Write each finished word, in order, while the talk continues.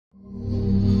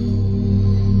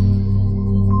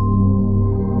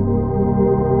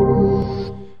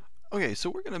So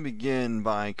we're going to begin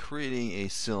by creating a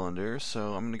cylinder.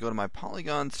 So I'm going to go to my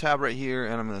polygons tab right here,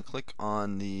 and I'm going to click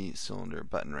on the cylinder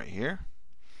button right here.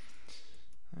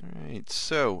 Alright,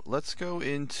 so let's go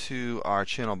into our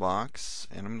channel box,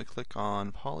 and I'm going to click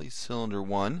on polycylinder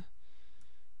 1,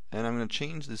 and I'm going to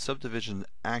change the subdivision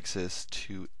axis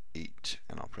to 8,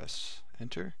 and I'll press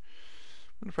enter.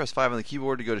 I'm going to press 5 on the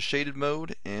keyboard to go to shaded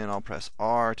mode, and I'll press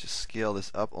R to scale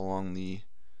this up along the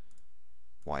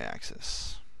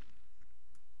y-axis.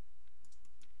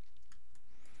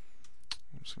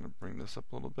 I'm just going to bring this up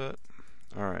a little bit.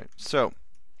 Alright, so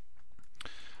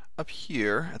up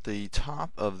here at the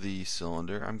top of the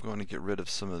cylinder, I'm going to get rid of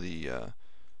some of the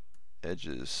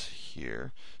edges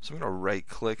here. So I'm going to right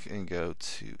click and go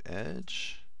to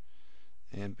Edge.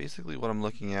 And basically what I'm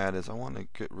looking at is I want to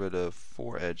get rid of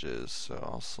 4 edges. So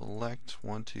I'll select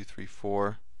 1, 2, 3,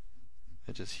 4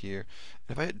 edges here.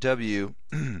 And if I hit W,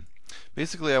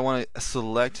 basically I want to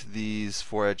select these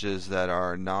 4 edges that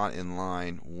are not in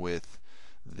line with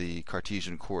the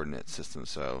Cartesian coordinate system.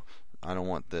 So I don't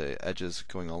want the edges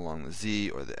going along the Z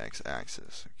or the X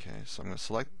axis. Okay, so I'm going to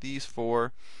select these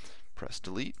 4, press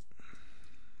delete,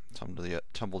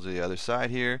 tumble to the other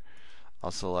side here.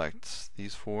 I'll select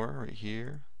these 4 right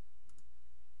here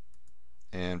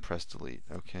and press delete.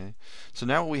 Okay, so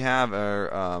now what we have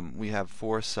are we have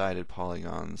 4-sided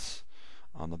polygons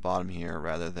on the bottom here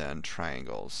rather than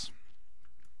triangles.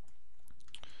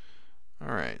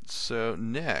 Alright, so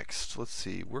next, let's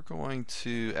see, we're going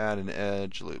to add an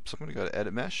edge loop. So I'm going to go to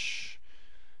Edit Mesh,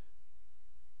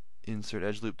 Insert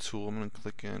Edge Loop Tool. I'm going to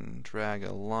click and drag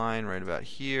a line right about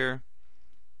here,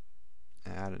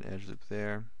 add an edge loop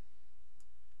there,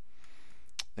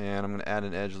 and I'm going to add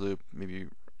an edge loop maybe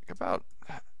about,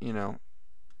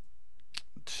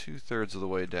 2/3 of the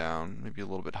way down, maybe a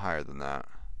little bit higher than that.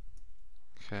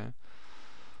 Okay.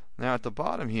 Now at the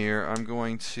bottom here, I'm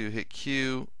going to hit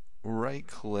Q, right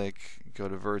click, go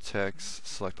to vertex,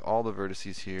 select all the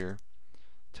vertices here,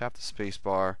 tap the space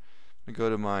bar, and go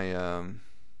to my I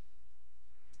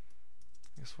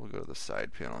guess we'll go to the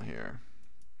side panel here.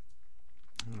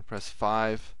 I'm going to press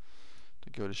 5 to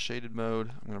go to shaded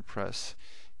mode. I'm going to press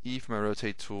E for my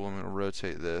rotate tool. I'm going to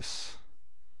rotate this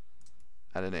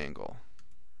at an angle.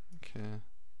 Okay.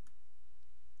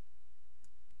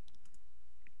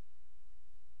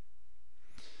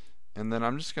 And then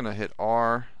I'm just going to hit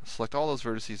R, select all those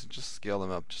vertices, and just scale them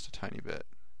up just a tiny bit.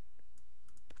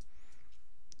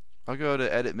 I'll go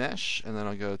to Edit Mesh, and then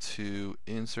I'll go to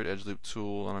Insert Edge Loop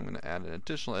Tool, and I'm going to add an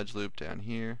additional edge loop down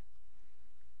here.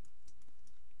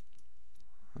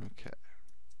 Okay.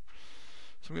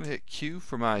 So I'm going to hit Q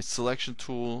for my selection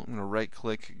tool. I'm going to right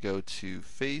click, go to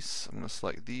Face. I'm going to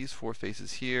select these 4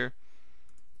 faces here,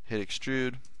 hit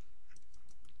Extrude.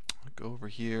 Go over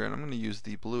here, and I'm going to use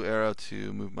the blue arrow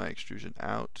to move my extrusion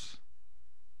out.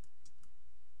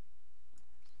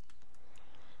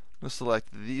 I'm going to select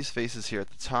these faces here at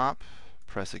the top,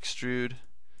 press extrude,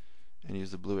 and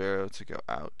use the blue arrow to go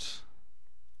out.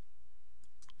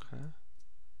 Okay.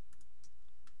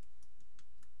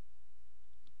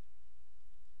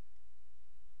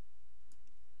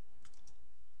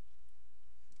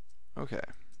 Okay.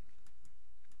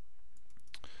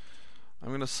 I'm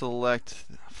going to select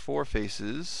 4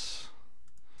 faces,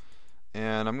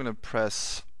 and I'm going to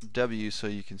press W so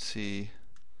you can see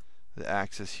the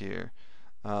axis here.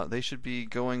 They should be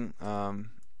going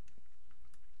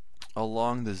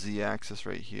along the Z axis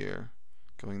right here,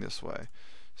 going this way.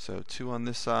 So 2 on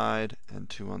this side and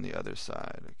 2 on the other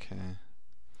side. Okay.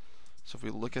 So if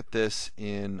we look at this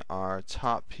in our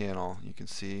top panel, you can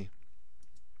see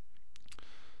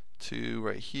 2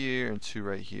 right here and 2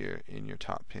 right here in your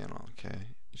top panel. Okay,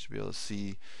 you should be able to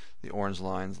see the orange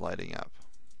lines lighting up.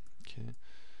 Okay,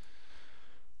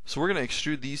 so we're going to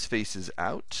extrude these faces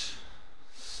out.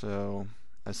 So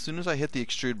as soon as I hit the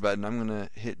extrude button, I'm going to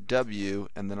hit W,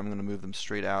 and then I'm going to move them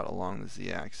straight out along the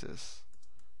Z-axis.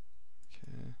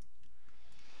 Okay,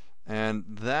 and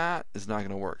that is not going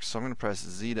to work. So I'm going to press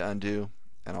Z to undo,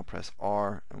 and I'll press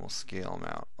R, and we'll scale them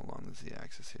out along the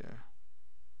Z-axis here.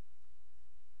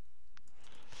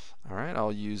 Alright,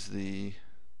 I'll use the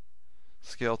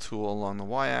scale tool along the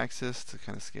y-axis to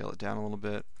kind of scale it down a little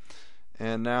bit.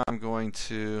 And now I'm going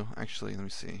to, actually, let me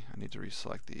see, I need to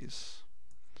reselect these.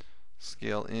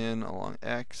 Scale in along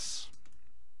X.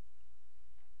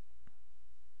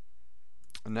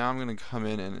 And now I'm going to come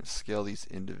in and scale these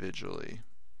individually.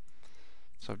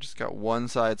 So I've just got one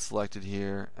side selected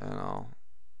here, and I'll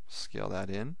scale that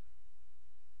in.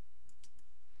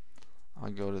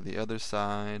 I'll go to the other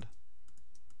side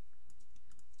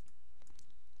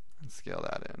and scale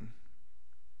that in.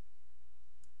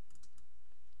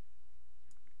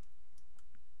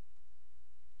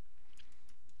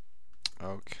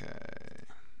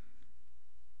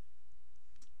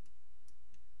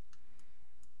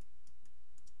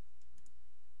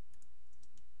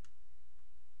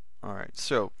 Alright,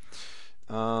 so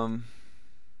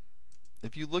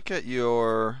if you look at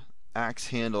your axe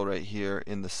handle right here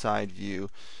in the side view,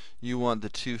 you want the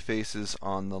two faces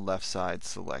on the left side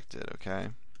selected, okay?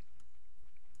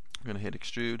 I'm going to hit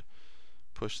extrude,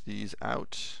 push these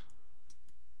out.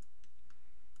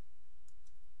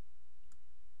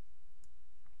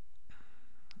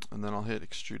 And then I'll hit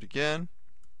extrude again.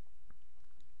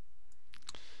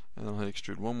 And I'll hit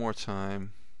extrude one more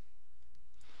time.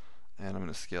 And I'm going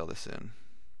to scale this in.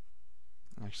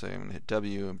 Actually, I'm going to hit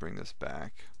W and bring this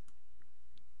back.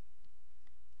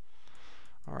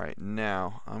 Alright,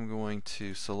 now I'm going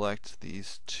to select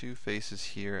these two faces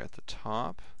here at the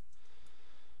top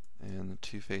and the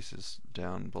two faces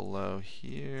down below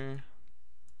here,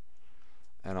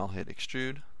 and I'll hit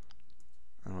extrude,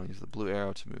 and I'll use the blue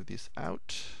arrow to move these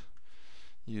out,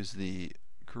 use the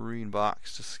green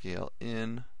box to scale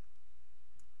in,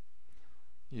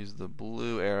 use the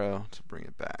blue arrow to bring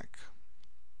it back.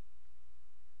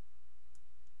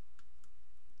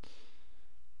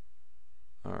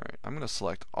 Alright, I'm going to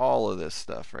select all of this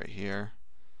stuff right here,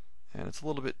 and it's a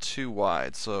little bit too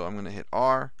wide, so I'm going to hit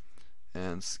R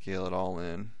and scale it all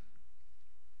in,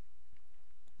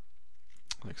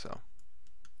 like so.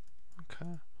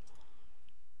 Okay.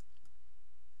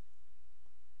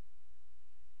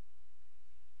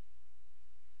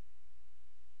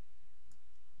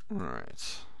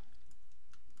 Alright.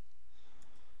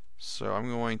 So I'm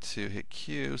going to hit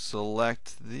Q,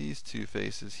 select these two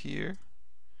faces here.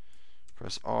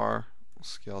 Press R, we'll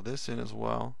scale this in as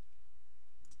well,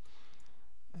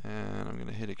 and I'm going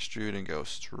to hit extrude and go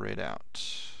straight out.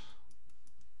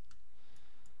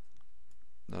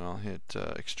 Then I'll hit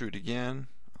extrude again,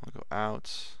 I'll go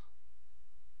out,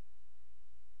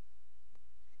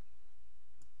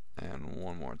 and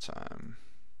one more time.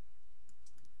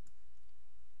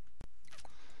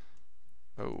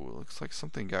 Oh, looks like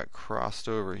something got crossed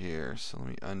over here, so let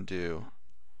me undo.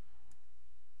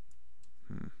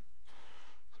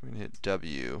 I'm going to hit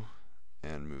W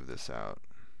and move this out.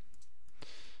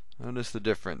 Notice the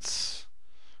difference.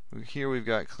 Here we've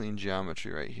got clean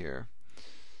geometry right here.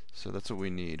 So that's what we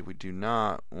need. We do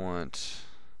not want,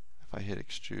 if I hit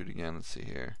extrude again, let's see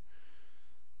here.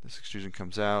 This extrusion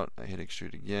comes out, I hit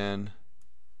extrude again.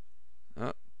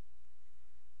 Oh.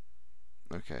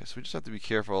 Okay, so we just have to be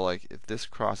careful, like if this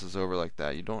crosses over like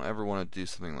that, you don't ever want to do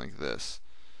something like this.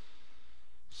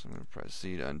 So I'm going to press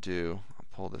Z to undo, I'll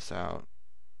pull this out.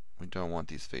 We don't want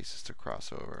these faces to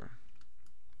cross over.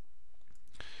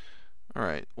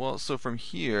 Alright, well, so from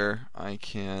here I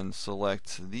can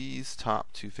select these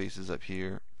top two faces up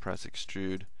here, press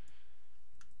extrude,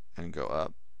 and go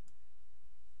up.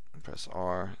 And press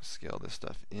R, scale this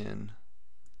stuff in.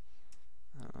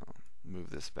 Move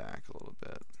this back a little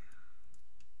bit.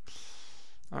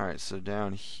 Alright, so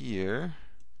down here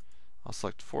I'll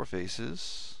select four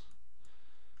faces,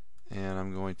 and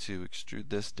I'm going to extrude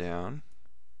this down.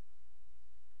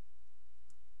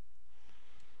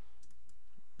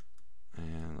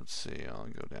 And let's see, I'll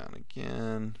go down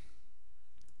again,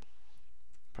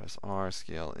 press R,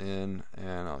 scale in,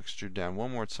 and I'll extrude down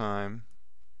one more time,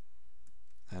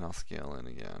 and I'll scale in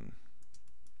again.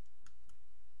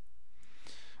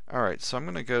 Alright, so I'm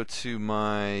going to go to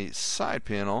my side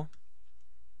panel,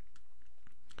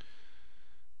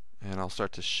 and I'll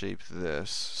start to shape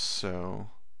this. So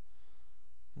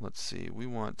let's see, we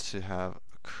want to have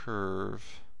a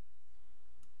curve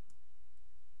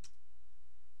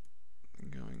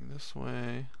going this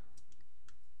way.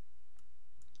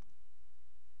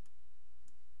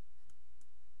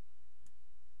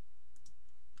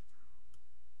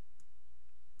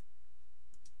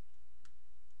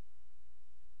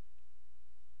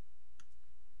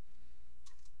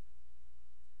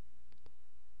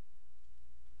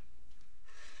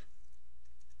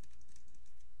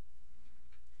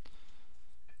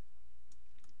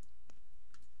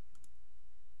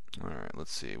 Alright,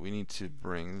 let's see. We need to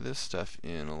bring this stuff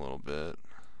in a little bit.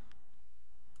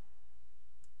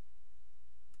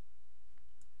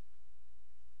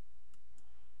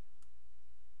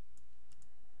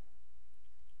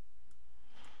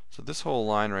 So this whole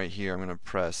line right here, I'm going to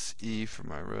press E for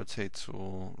my rotate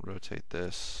tool, rotate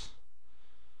this,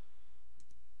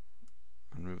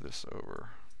 and move this over.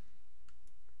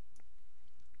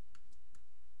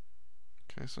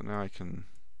 Okay, so now I can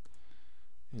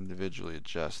individually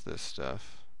adjust this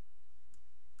stuff.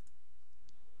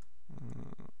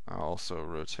 I'll also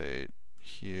rotate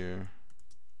here.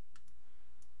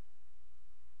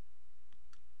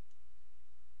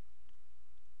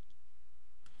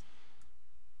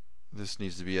 This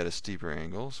needs to be at a steeper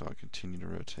angle, so I'll continue to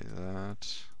rotate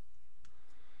that.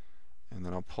 And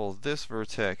then I'll pull this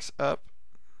vertex up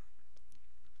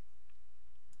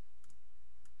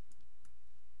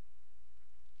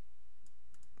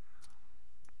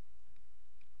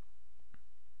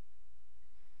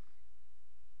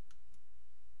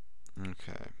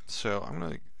Okay, so I'm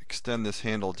going to extend this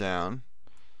handle down,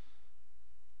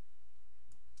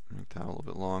 make that a little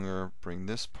bit longer, bring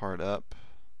this part up.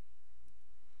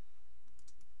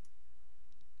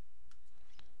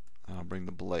 I'll bring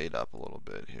the blade up a little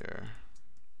bit here.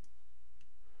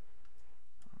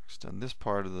 Extend this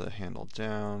part of the handle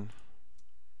down.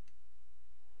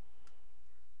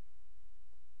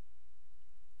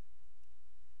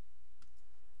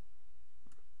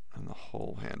 And the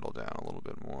whole handle down a little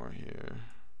bit more here.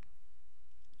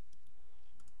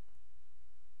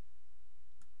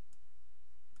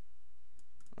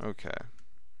 Okay.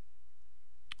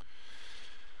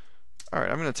 Alright,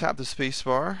 I'm going to tap the space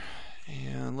bar,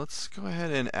 and let's go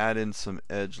ahead and add in some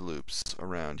edge loops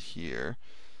around here.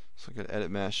 So go to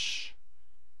Edit Mesh,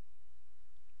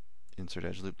 Insert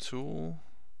Edge Loop Tool,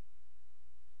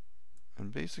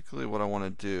 and basically what I want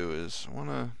to do is I want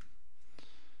to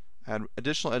add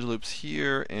additional edge loops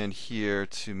here and here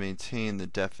to maintain the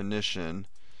definition.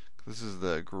 This is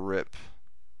the grip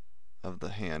of the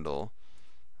handle.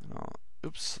 And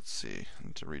oops, let's see, I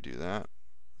need to redo that.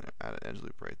 Add an edge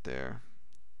loop right there.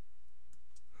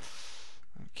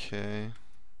 Okay.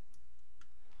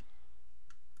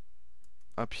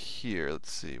 Up here,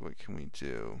 let's see, what can we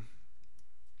do?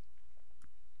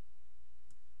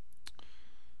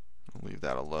 I'll leave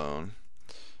that alone.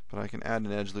 But I can add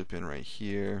an edge loop in right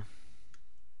here.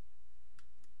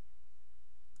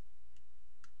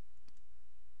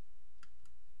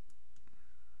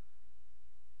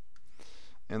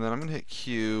 And then I'm going to hit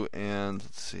Q, and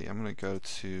let's see, I'm going to go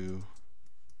to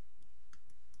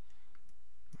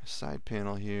my side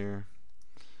panel here,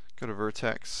 go to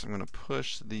Vertex, I'm going to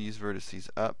push these vertices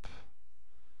up,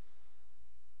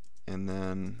 and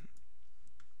then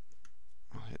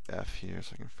I'll hit F here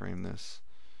so I can frame this,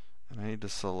 and I need to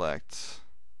select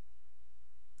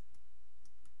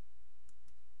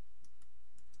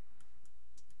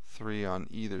three on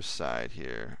either side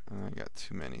here, and I got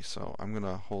too many, so I'm going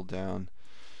to hold down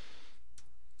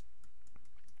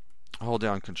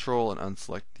Control and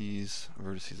unselect these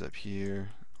vertices up here,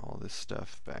 all this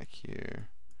stuff back here.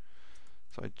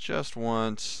 So I just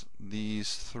want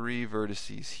these three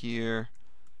vertices here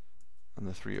and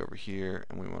the three over here,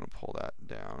 and we want to pull that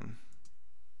down.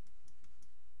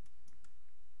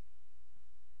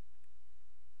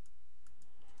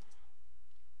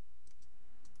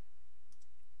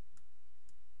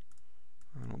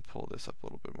 And I'll pull this up a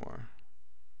little bit more.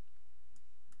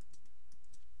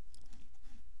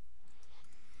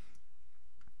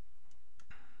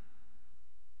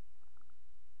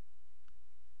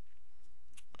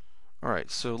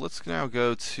 Alright, so let's now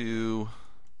go to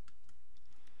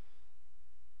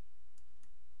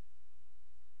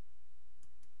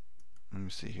let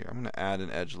me see here. I'm going to add an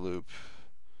edge loop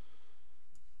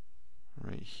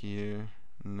right here.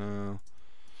 No.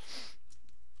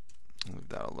 Leave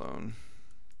that alone.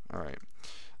 Alright.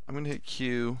 I'm going to hit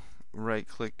Q, right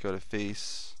click, go to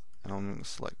face, and I'm going to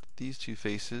select these two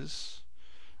faces.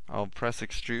 I'll press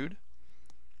extrude,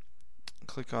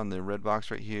 click on the red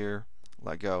box right here,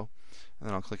 let go, and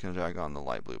then I'll click and drag on the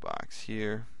light blue box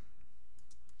here.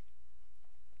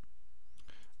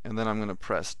 And then I'm going to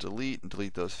press delete and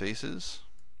delete those faces.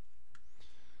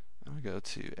 I'm going to go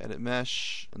to Edit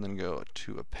Mesh, and then go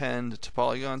to Append to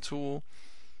Polygon Tool.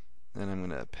 Then I'm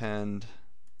going to append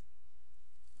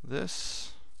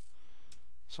this.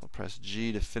 So I'll press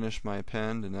G to finish my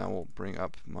append, and now we'll bring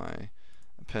up my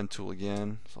append tool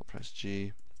again. So I'll press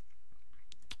G.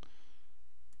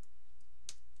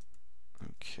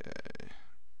 Okay.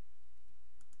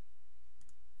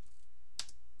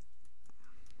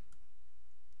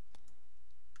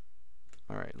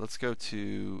 Alright, let's go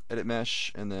to Edit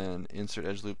Mesh and then Insert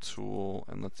Edge Loop Tool,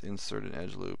 and let's insert an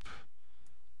edge loop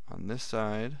on this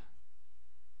side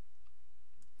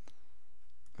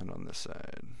and on this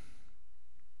side.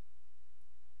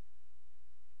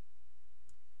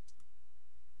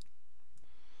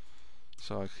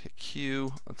 So I hit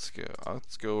Q, let's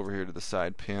go over here to the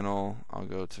side panel. I'll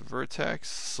go to Vertex,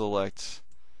 select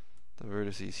the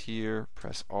vertices here,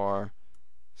 press R,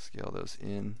 scale those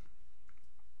in.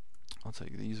 I'll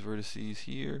take these vertices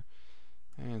here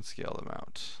and scale them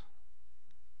out.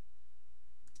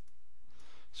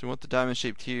 So we want the diamond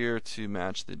shaped here to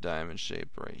match the diamond shape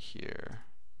right here.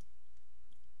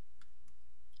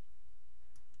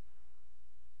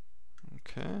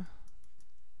 Okay.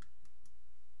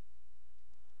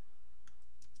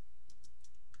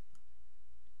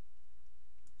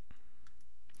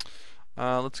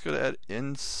 Let's go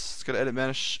to Edit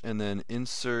Mesh and then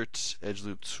Insert Edge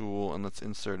Loop Tool, and let's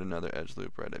insert another edge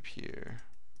loop right up here.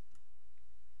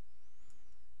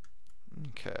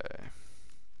 Okay.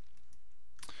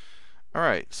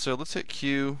 Alright, so let's hit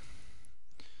Q,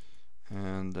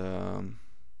 and so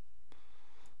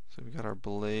we got our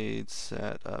blade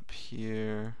set up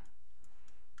here.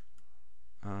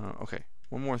 Okay,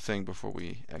 one more thing before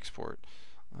we export.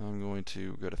 I'm going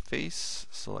to go to face,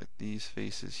 select these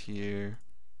faces here.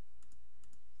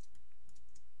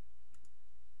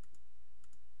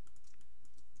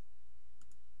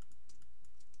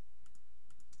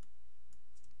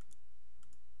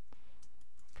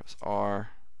 Press R,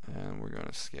 and we're going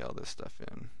to scale this stuff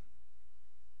in.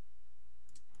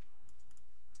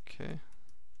 Okay.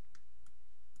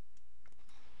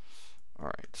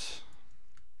 Alright.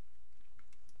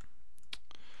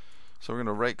 So we're going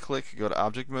to right click, go to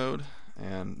object mode,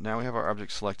 and now we have our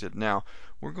object selected. Now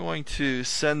we're going to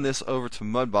send this over to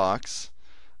Mudbox.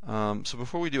 So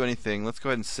before we do anything, let's go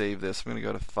ahead and save this. I'm going to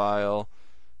go to File,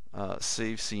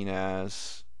 Save Scene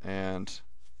As, and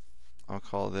I'll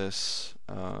call this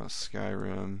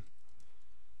Skyrim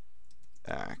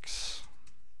Axe.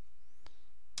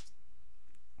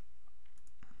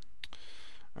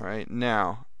 Alright,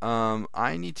 now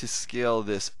I need to scale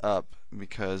this up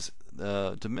because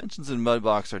the dimensions in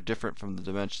Mudbox are different from the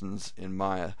dimensions in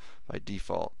Maya by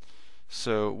default.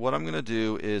 So what I'm going to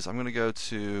do is I'm going to go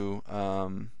to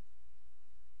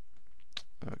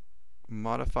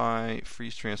Modify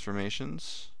Freeze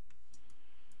Transformations,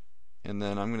 and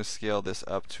then I'm going to scale this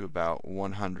up to about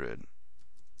 100.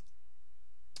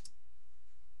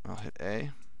 I'll hit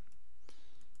A.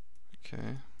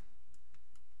 Okay.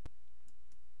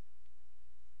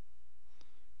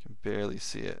 Can barely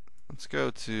see it. Let's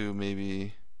go to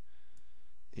maybe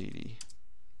 80.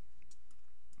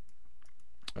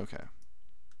 Okay.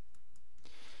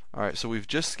 Alright, so we've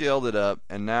just scaled it up,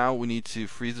 and now we need to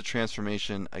freeze the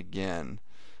transformation again.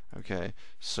 Okay,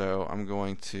 so I'm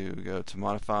going to go to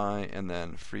Modify and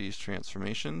then Freeze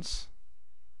Transformations.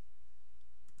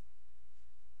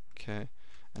 Okay,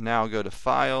 and now I'll go to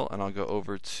File, and I'll go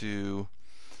over to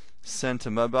Send to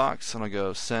Mudbox, and I'll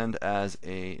go Send as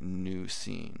a New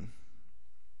Scene.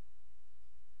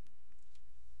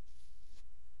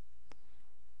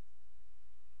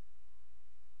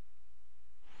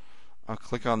 I'll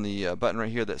click on the button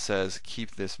right here that says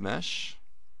Keep This Mesh.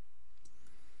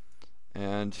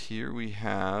 And here we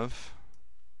have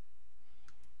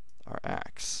our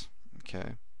axe.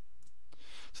 Okay.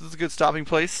 So this is a good stopping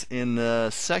place. In the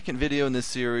second video in this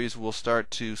series, we'll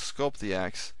start to sculpt the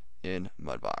axe in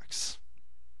Mudbox.